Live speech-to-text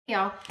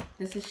Y'all,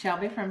 this is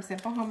Shelby from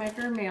Simple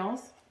Homemaker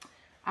Meals.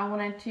 I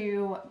wanted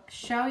to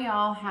show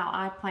y'all how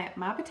I plant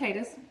my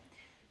potatoes.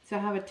 So I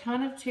have a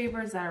ton of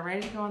tubers that are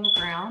ready to go on the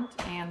ground,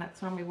 and that's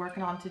what I'm going to be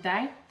working on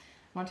today. I'm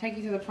going to take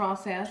you through the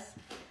process.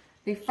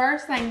 The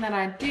first thing that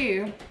I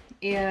do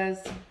is,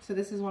 so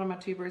this is one of my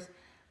tubers,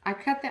 I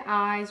cut the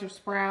eyes or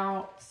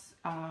sprouts.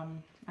 I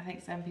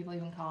think some people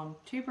even call them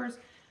tubers,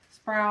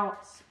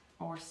 sprouts,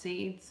 or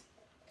seeds,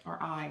 or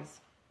eyes.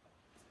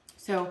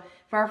 So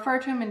if I refer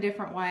to them in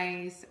different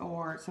ways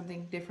or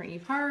something different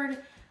you've heard,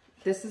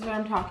 this is what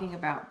I'm talking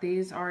about.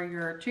 These are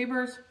your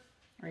tubers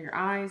or your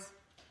eyes,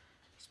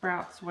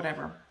 sprouts,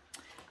 whatever.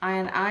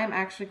 And I'm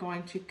actually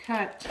going to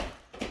cut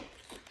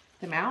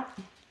them out.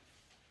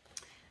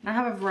 And I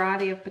have a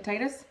variety of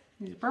potatoes.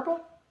 These are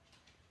purple,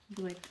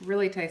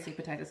 really tasty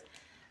potatoes.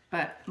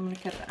 But I'm going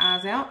to cut the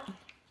eyes out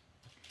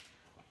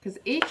because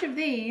each of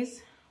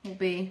these will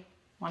be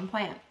one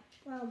plant.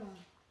 Mama.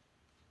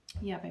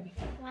 Yeah, baby.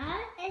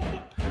 Why is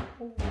it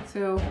purple?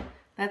 So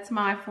that's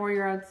my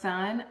 4-year-old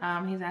son.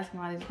 He's asking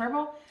why these are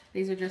purple.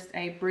 These are just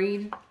a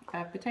breed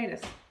of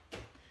potatoes.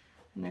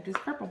 And they're just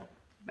purple.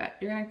 But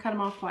you're going to cut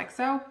them off like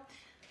so.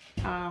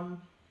 And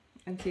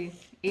see,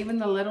 even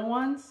the little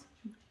ones,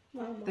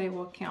 Mama. they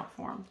will count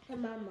for them. Hey,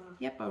 Mama.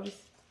 Yep, I'll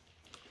just...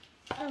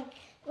 Oh,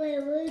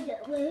 when do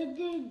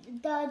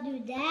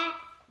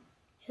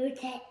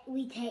that,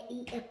 we can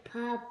eat the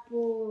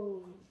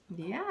purple.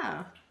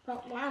 Yeah.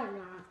 But why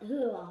not?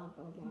 Who are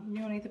them?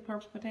 You want to eat the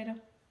purple potato?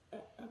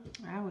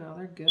 I will.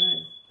 They're good.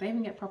 They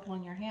even get purple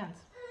in your hands.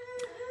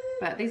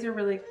 But these are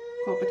really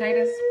cool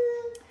potatoes.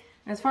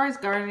 As far as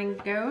gardening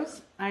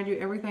goes, I do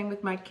everything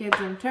with my kids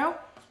in tow.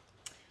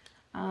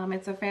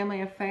 It's a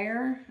family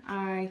affair.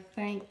 I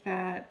think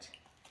that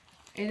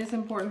it is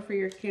important for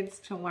your kids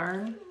to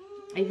learn,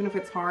 even if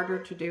it's harder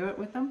to do it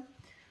with them.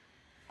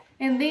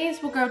 And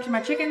these will go to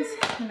my chickens,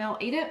 and they'll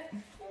eat it.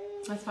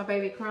 That's my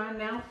baby crying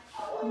now.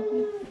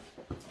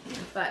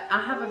 But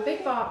I have a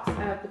big box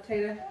of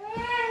potato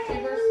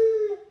tubers.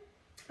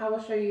 I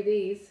will show you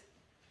these.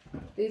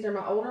 These are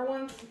my older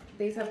ones.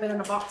 These have been in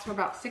a box for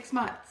about 6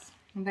 months.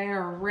 And they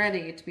are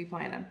ready to be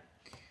planted.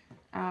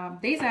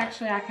 These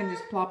actually I can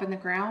just plop in the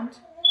ground.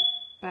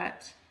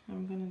 But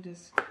I'm going to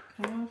just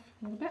cut off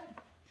a little bit.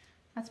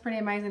 That's pretty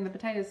amazing. The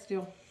potato's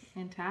still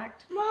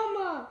intact.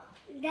 Mama,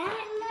 that's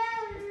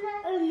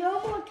a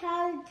normal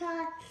time,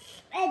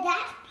 and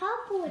that's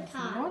purple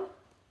time.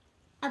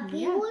 A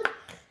big one,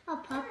 a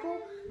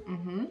purple,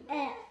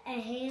 and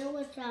here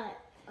was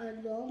a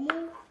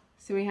normal.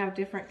 So we have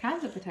different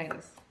kinds of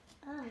potatoes.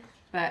 Oh.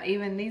 But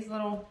even these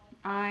little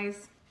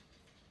eyes.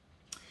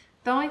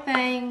 The only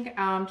thing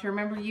to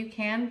remember, you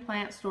can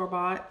plant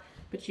store-bought,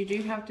 but you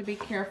do have to be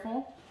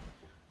careful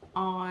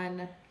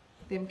on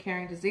them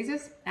carrying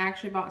diseases. I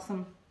actually bought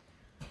some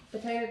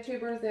potato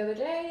tubers the other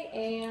day,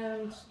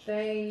 and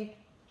they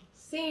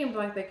seemed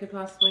like they could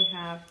possibly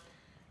have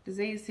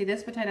disease. See,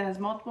 this potato has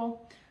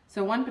multiple.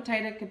 So one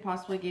potato could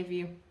possibly give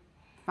you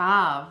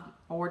 5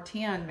 or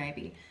 10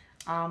 maybe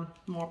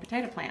more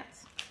potato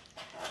plants.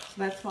 So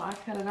that's why I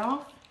cut it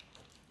off.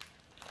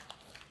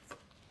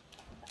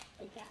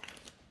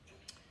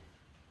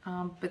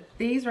 But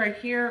these right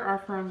here are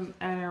from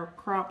a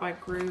crop I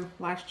grew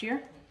last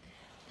year.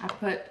 I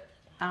put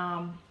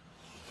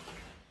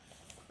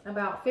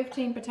about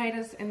 15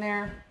 potatoes in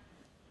there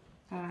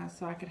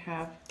so I could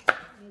have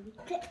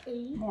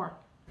more.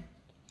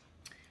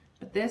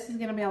 But this is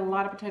going to be a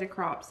lot of potato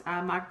crops.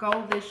 My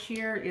goal this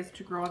year is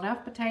to grow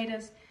enough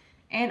potatoes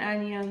and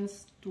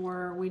onions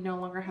where we no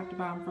longer have to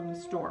buy them from the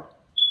store.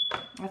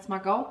 That's my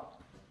goal.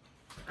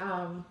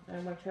 I'm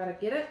going to try to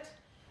get it.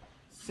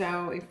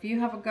 So if you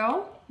have a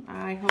goal,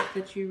 I hope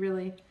that you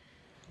really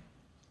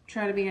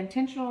try to be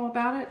intentional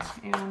about it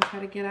and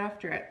try to get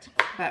after it.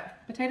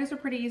 But potatoes are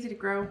pretty easy to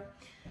grow.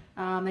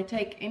 They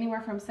take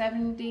anywhere from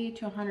 70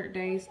 to 100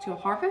 days to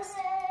harvest.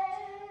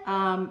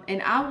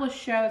 And I will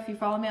show, if you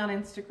follow me on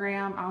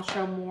Instagram, I'll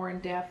show more in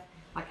depth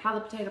like how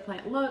the potato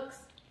plant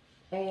looks,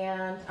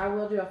 and I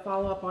will do a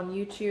follow-up on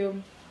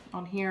YouTube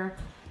on here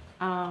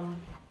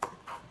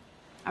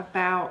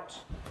about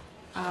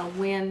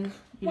when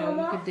you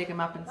can dig them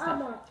up and stuff.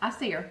 Mama. I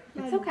see her.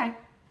 It's okay.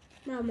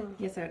 Mama.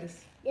 Yes,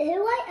 Otis. Is it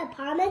like a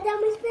Parma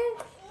gummy bear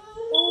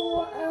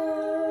or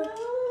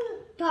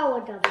a Power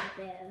gummy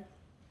bear?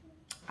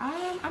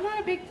 I'm not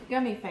a big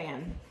gummy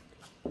fan.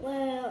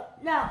 Well,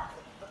 no.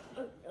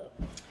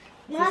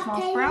 It's a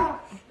small sprout.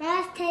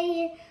 Last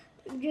time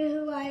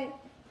you like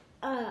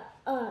a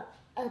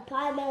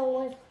Parma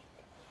was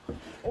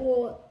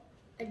or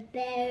a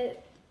bear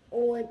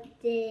or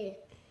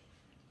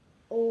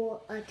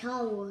a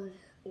tower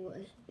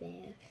was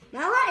there.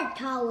 Not like a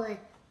tower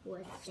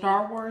was there.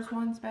 Star Wars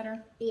one's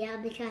better? Yeah,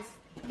 because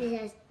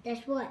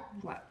that's what?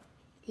 What?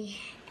 It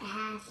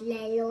has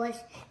Leila's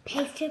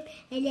picture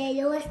and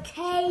Leila's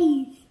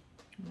taste.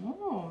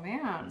 Oh,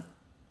 man.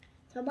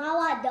 So I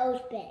like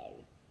those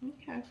better.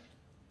 Okay.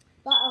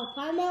 But a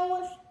Parma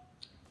was,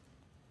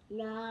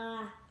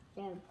 nah,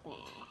 they're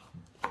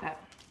bad. But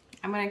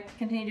I'm going to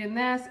continue doing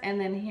this, and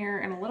then here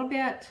in a little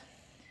bit,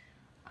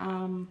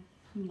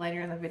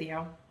 later in the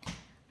video.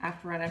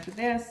 Right after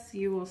this,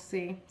 you will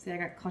see. See, I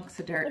got clumps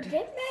of dirt.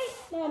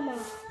 Mama,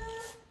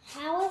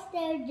 how is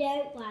there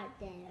dirt right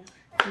there?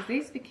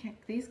 Because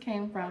these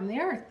came from the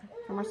earth,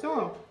 from our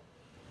soil.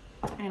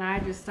 And I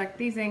just stuck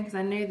these in because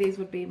I knew these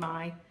would be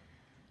my,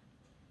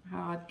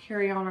 how I'd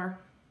carry on our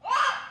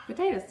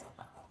potatoes.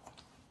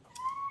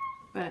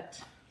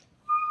 But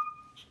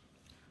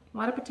a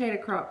lot of potato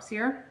crops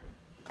here.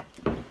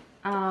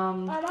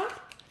 Mama?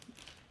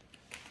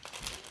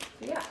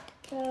 Yeah.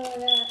 So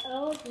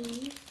all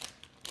these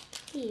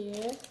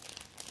here.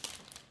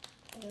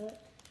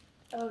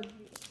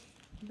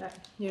 But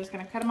you're just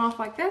going to cut them off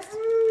like this.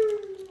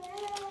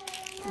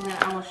 And then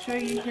I will show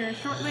you here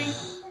shortly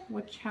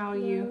how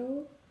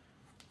you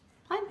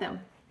plant them.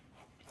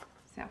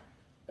 So.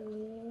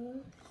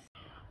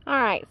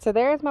 Alright, so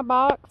there's my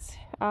box.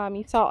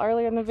 You saw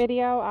earlier in the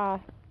video, I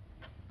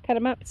cut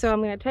them up. So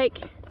I'm going to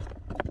take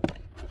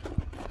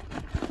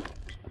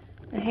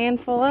a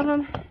handful of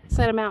them,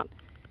 set them out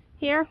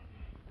here.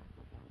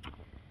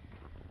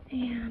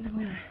 And I'm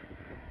going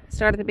to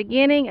start at the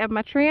beginning of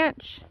my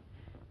trench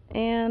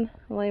and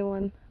lay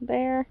one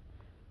there.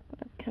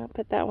 I'll kind of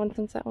put that one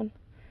since that one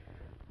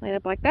laid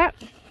up like that.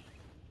 And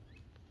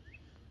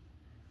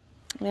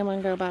then I'm going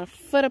to go about a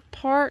foot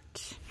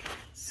apart.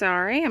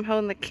 Sorry, I'm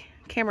holding the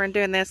camera and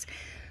doing this,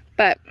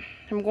 but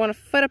I'm going a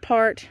foot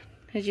apart,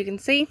 as you can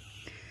see.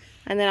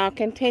 And then I'll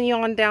continue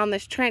on down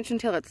this trench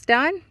until it's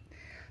done.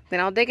 Then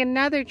I'll dig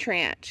another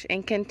trench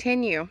and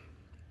continue.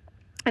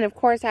 And of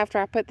course, after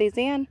I put these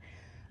in,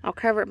 I'll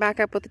cover it back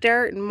up with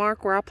dirt and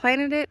mark where I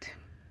planted it.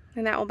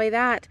 And that will be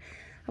that.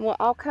 And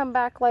I'll come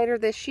back later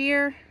this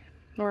year,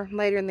 or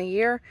later in the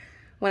year,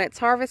 when it's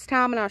harvest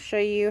time, and I'll show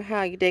you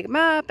how you dig them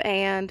up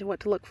and what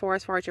to look for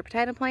as far as your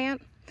potato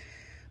plant.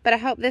 But I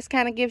hope this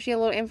kind of gives you a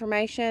little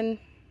information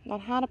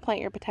on how to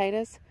plant your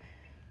potatoes.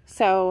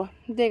 So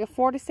dig a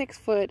 4 to 6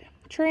 foot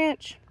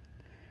trench,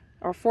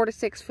 or 4 to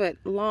 6 foot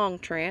long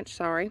trench,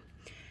 sorry,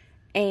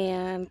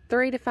 and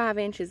 3 to 5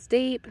 inches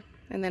deep,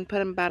 and then put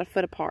them about a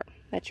foot apart.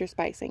 That's your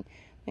spacing.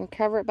 And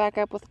cover it back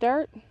up with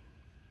dirt. And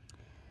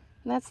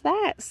that's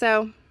that.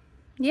 So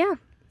yeah,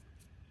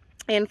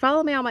 and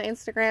follow me on my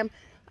Instagram.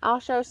 I'll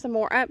show some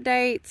more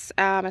updates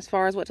as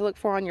far as what to look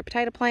for on your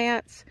potato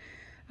plants,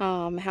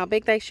 how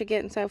big they should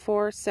get and so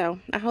forth. So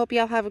I hope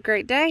y'all have a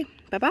great day.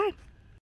 Bye-bye.